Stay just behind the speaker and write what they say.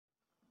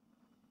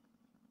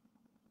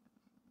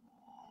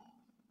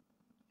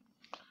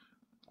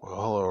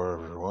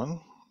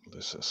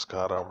This is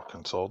Scott, our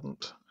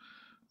consultant.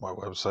 My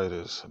website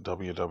is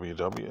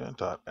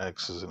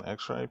www.x as in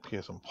X-ray, P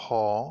as in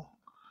Paul,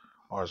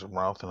 R as in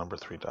Ralph, the number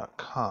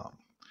 3.com.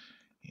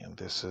 And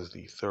this is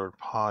the third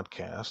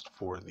podcast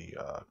for the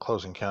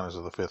Close Encounters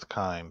of the Fifth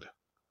Kind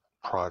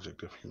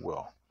project, if you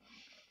will.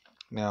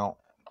 Now,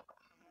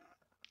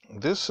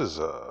 this is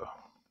the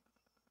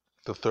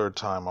third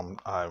time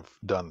I've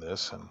done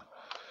this, and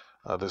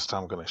this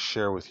time I'm going to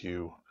share with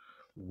you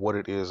what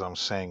it is I'm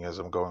saying as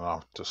I'm going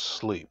off to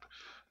sleep.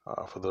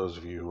 For those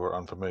of you who are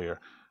unfamiliar,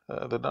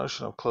 the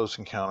notion of close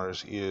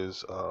encounters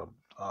is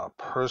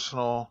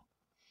personal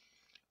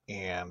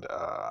and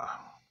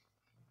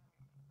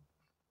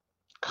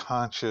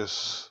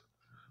conscious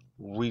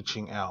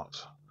reaching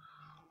out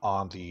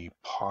on the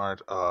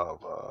part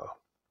of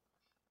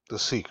the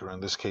seeker, in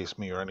this case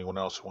me or anyone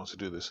else who wants to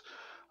do this,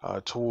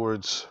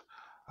 towards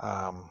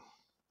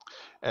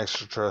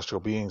extraterrestrial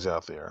beings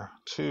out there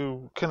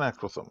to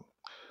connect with them.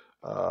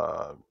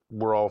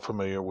 We're all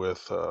familiar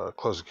with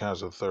Close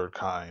Encounters of the Third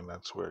Kind.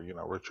 That's where,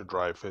 Richard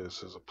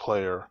Dreyfuss is a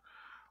player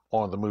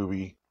on the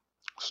movie,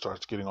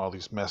 starts getting all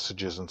these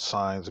messages and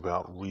signs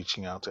about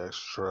reaching out to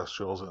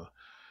extraterrestrials, and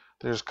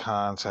there's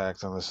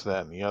contact and this,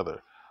 that, and the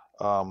other.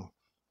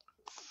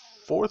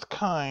 Fourth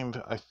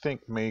kind, I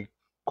think, may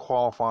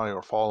qualify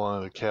or fall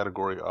under the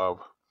category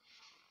of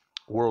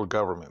world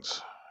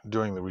governments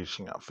doing the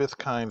reaching out. Fifth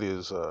kind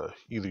is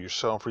either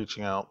yourself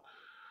reaching out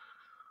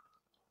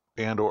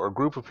and or a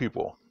group of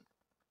people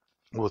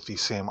with the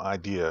same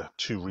idea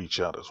to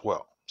reach out as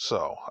well.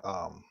 So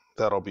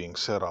that all being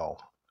said,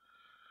 I'll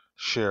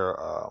share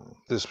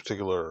this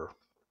particular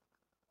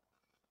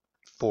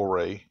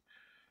foray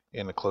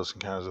in the Close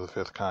Encounters of the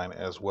Fifth Kind,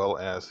 as well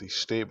as the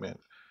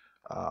statement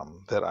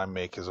that I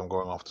make as I'm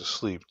going off to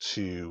sleep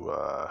to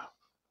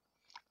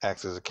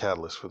act as a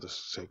catalyst for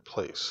this to take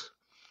place.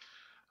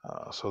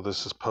 So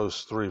this is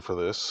post 3 for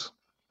this.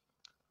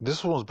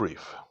 This one was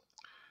brief.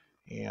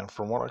 And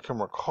from what I can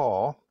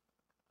recall,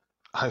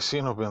 I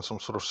seem to have been some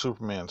sort of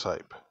Superman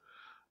type.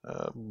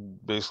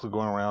 Basically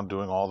going around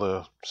doing all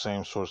the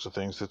same sorts of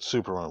things that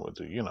Superman would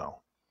do,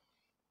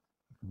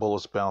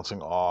 bullets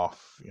bouncing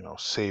off,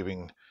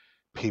 saving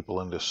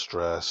people in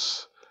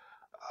distress,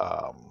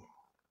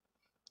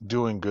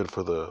 doing good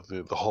for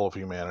the whole of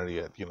humanity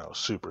at,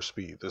 super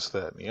speed, this,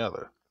 that, and the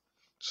other.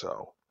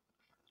 So,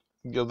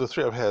 the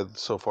 3 I've had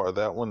so far,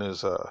 that one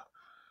is the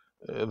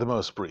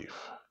most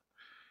brief.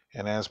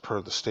 And as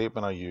per the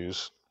statement I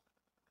use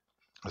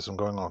as I'm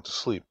going on to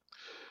sleep,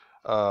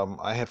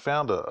 I had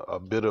found a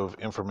bit of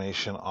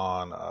information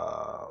on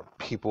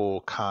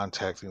people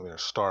contacting their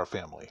star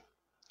family,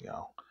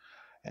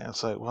 and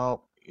it's like,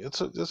 well,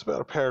 it's about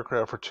a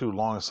paragraph or 2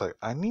 long. It's like,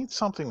 I need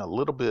something a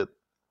little bit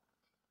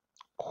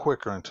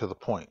quicker and to the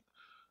point.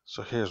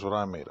 So here's what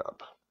I made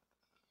up.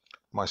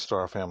 My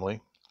star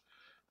family,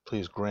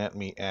 please grant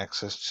me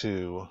access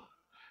to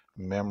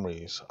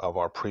memories of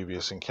our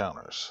previous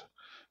encounters.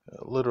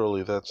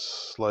 Literally,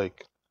 that's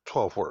like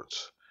 12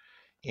 words.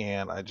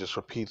 And I just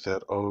repeat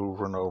that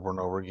over and over and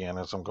over again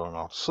as I'm going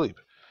off to sleep.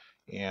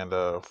 And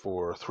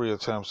for 3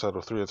 attempts out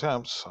of 3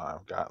 attempts,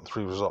 I've gotten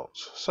 3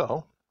 results.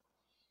 So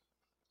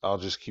I'll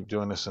just keep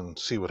doing this and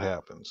see what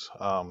happens.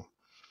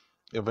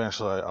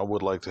 Eventually, I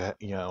would like to,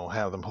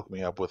 have them hook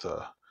me up with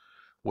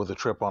a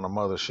trip on a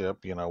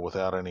mothership,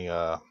 without any,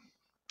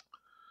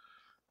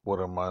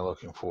 what am I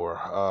looking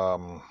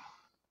for?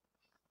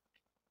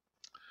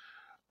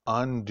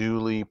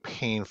 Unduly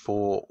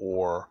painful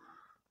or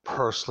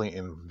personally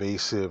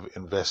invasive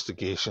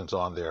investigations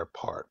on their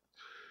part.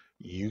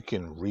 You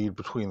can read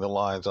between the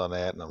lines on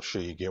that, and I'm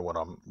sure you get what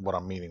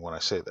I'm meaning when I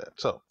say that.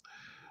 So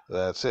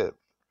that's it.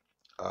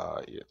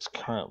 It's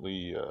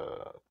currently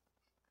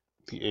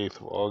the 8th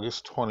of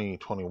August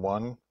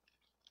 2021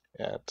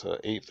 at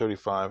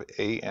 8:35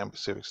 a.m.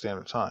 Pacific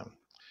Standard Time.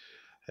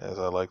 As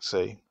I like to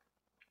say,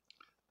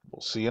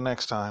 we'll see you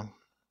next time.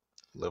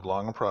 Live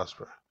long and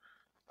prosper.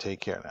 Take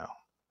care now.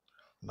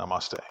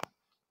 Namaste.